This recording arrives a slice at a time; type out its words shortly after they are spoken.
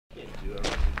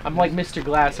I'm like Mr.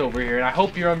 Glass over here, and I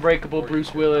hope you're unbreakable,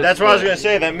 Bruce Willis. That's what I was gonna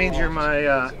say. That means you're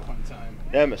my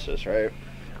nemesis, right?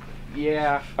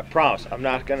 Yeah. I promise. I'm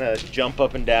not gonna jump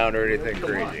up and down or anything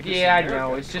crazy. Yeah, I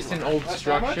know. It's just an old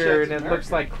structure, and it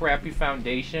looks like crappy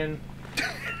foundation.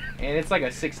 And it's like a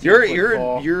 16-foot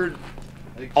fall. You're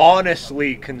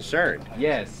honestly concerned.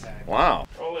 Yes. Wow.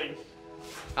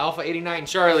 Alpha 89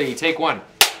 Charlie, take 1.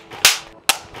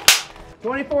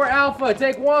 24 Alpha,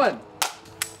 take 1.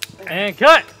 And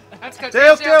cut. Let's go.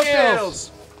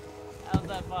 Tails. How's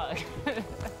that bug?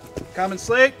 Common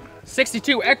Slate.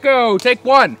 62 Echo, take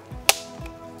 1.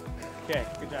 Okay,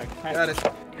 good job. Got it.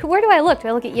 Where do I look? Do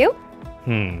I look at you?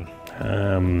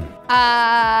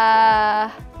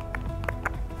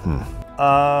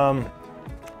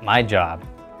 My job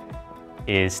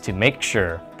is to make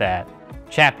sure that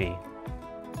Chappie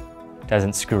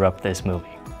doesn't screw up this movie.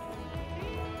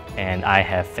 And I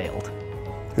have failed.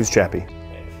 Who's Chappie?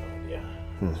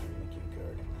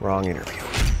 Wrong interview.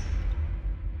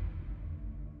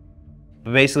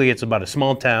 Basically, it's about a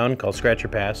small town called Scratcher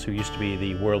Pass, who used to be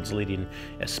the world's leading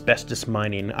asbestos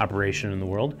mining operation in the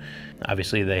world.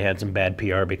 Obviously, they had some bad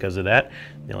PR because of that.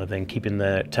 The only thing keeping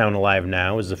the town alive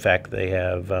now is the fact that they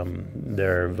have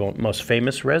their most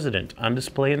famous resident on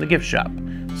display in the gift shop,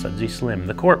 Sudsy Slim,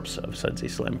 the corpse of Sudsy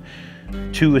Slim.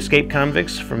 2 escaped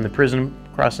convicts from the prison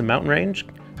across the mountain range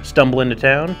stumble into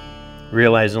town,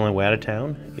 realize the only way out of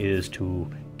town is to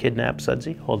kidnap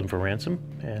Sudsy, hold him for ransom,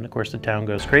 and of course the town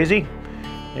goes crazy,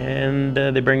 and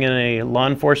they bring in a law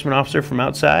enforcement officer from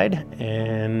outside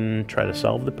and try to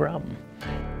solve the problem.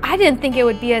 I didn't think it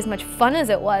would be as much fun as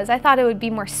it was. I thought it would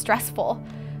be more stressful,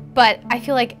 but I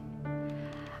feel like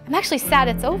I'm actually sad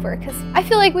it's over because I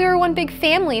feel like we were one big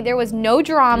family. There was no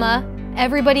drama,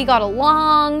 everybody got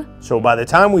along. So by the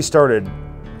time we started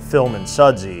filming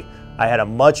Sudsy, I had a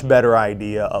much better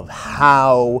idea of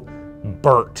how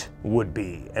Bert would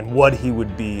be and what he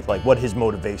would be, like what his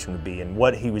motivation would be and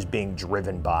what he was being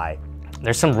driven by.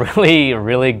 There's some really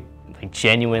like,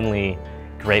 genuinely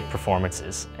great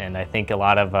performances, and I think a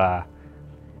lot of, I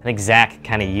think Zack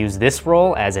kind of used this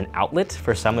role as an outlet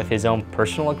for some of his own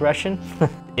personal aggression.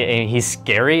 He's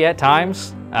scary at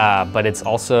times, but it's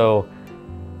also,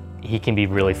 he can be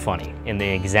really funny in the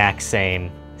exact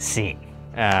same scene.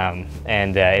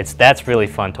 That's really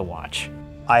fun to watch.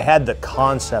 I had the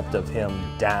concept of him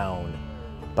down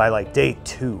by like day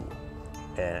 2,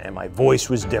 and my voice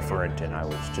was different, and I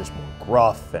was just more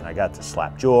gruff, and I got to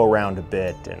slap Joe around a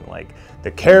bit, and like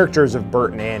the characters of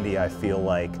Bert and Andy, I feel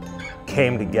like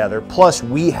came together. Plus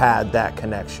we had that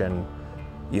connection,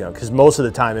 you know, because most of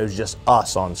the time it was just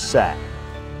us on set.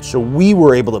 So we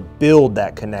were able to build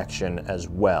that connection as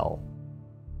well.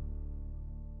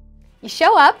 You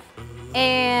show up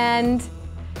and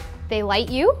they light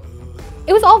you.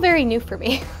 It was all very new for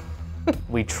me.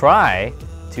 We try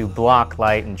to block,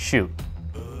 light, and shoot,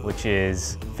 which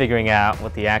is figuring out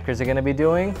what the actors are going to be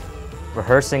doing,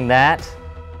 rehearsing that,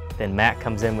 then Matt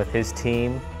comes in with his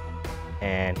team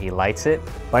and he lights it.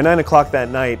 By 9 o'clock that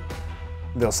night,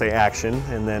 they'll say action,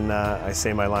 and then I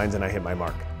say my lines and I hit my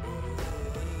mark.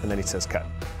 And then he says cut.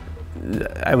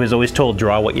 I was always told,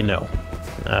 draw what you know.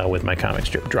 With my comic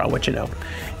strip, draw what you know.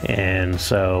 And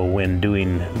so when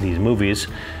doing these movies,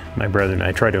 my brother and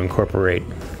I try to incorporate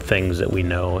things that we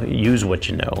know, use what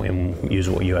you know, and use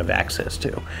what you have access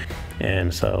to.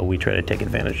 And so we try to take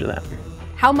advantage of that.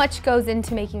 How much goes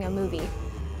into making a movie?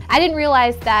 I didn't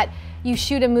realize that you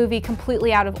shoot a movie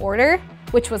completely out of order,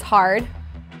 which was hard,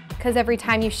 because every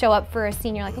time you show up for a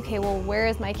scene, you're like, okay, well, where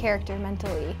is my character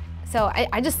mentally? So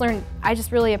I just learned, I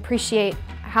just really appreciate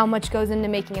how much goes into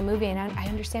making a movie, and I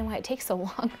understand why it takes so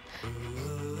long.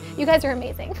 You guys are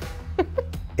amazing.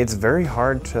 It's very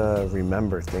hard to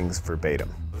remember things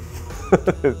verbatim,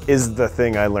 is the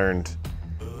thing I learned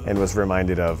and was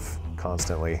reminded of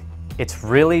constantly. It's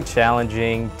really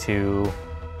challenging to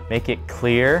make it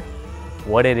clear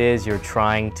what it is you're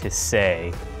trying to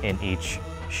say in each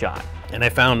shot. And I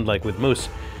found, like with Moose,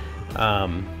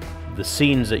 the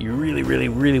scenes that you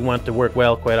really want to work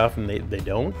well, quite often they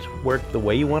don't work the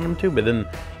way you want them to, but then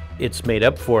it's made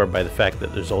up for by the fact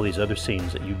that there's all these other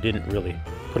scenes that you didn't really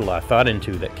put a lot of thought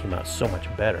into that came out so much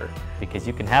better. Because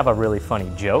you can have a really funny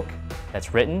joke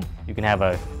that's written, you can have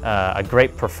a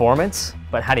great performance,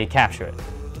 but how do you capture it?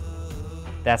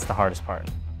 That's the hardest part.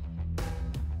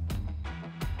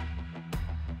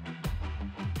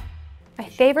 My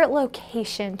favorite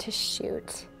location to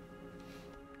shoot?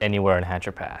 Anywhere in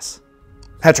Hatcher Pass.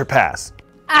 Hatcher Pass.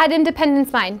 At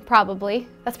Independence Mine, probably.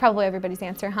 That's probably everybody's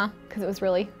answer, huh? Because it was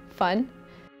really fun.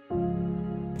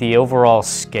 The overall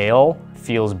scale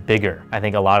feels bigger. I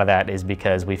think a lot of that is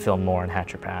because we film more in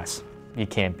Hatcher Pass. you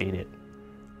can't beat it.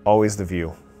 Always the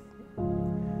view.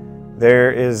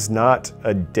 There is not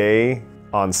a day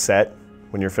on set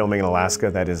when you're filming in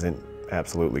Alaska that isn't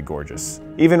absolutely gorgeous.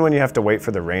 Even when you have to wait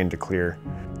for the rain to clear,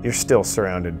 you're still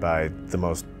surrounded by the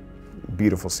most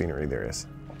beautiful scenery there is.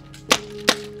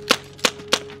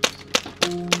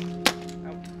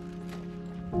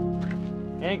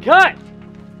 And cut!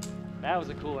 That was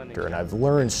a cool ending. And I've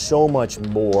learned so much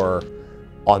more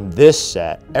on this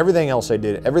set. Everything else I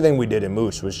did, everything we did in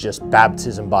Moose was just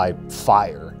baptism by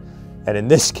fire. And in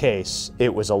this case,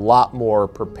 it was a lot more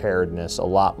preparedness, a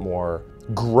lot more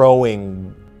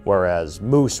growing, whereas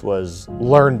Moose was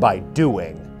learned by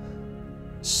doing.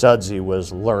 Sudsy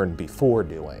was learned before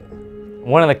doing.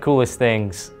 One of the coolest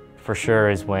things for sure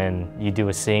is when you do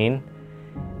a scene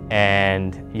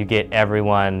and you get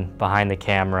everyone behind the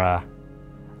camera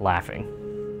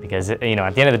laughing. Because, you know,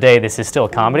 at the end of the day, this is still a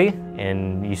comedy,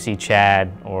 and you see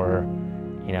Chad or,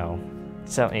 you know,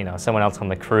 someone else on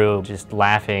the crew just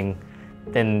laughing,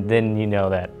 then you know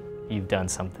that you've done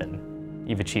something,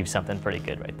 you've achieved something pretty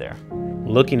good right there.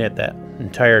 Looking at that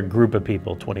entire group of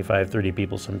people, 25, 30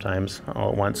 people sometimes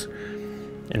all at once,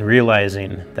 and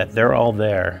realizing that they're all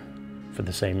there for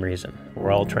the same reason.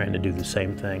 We're all trying to do the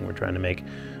same thing. We're trying to make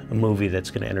a movie that's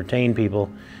going to entertain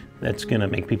people, that's going to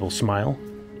make people smile.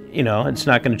 You know, it's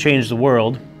not going to change the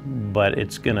world, but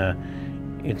it's gonna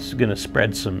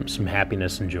spread some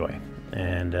happiness and joy.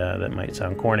 And that might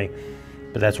sound corny,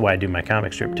 but that's why I do my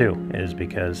comic strip too, is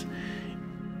because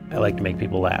I like to make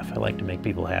people laugh. I like to make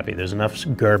people happy. There's enough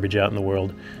garbage out in the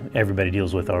world everybody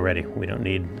deals with already. We don't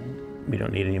need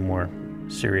any more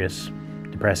serious,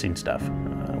 depressing stuff.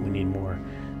 We need more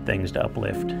things to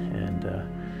uplift,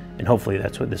 and hopefully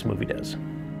that's what this movie does.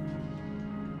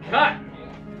 Cut!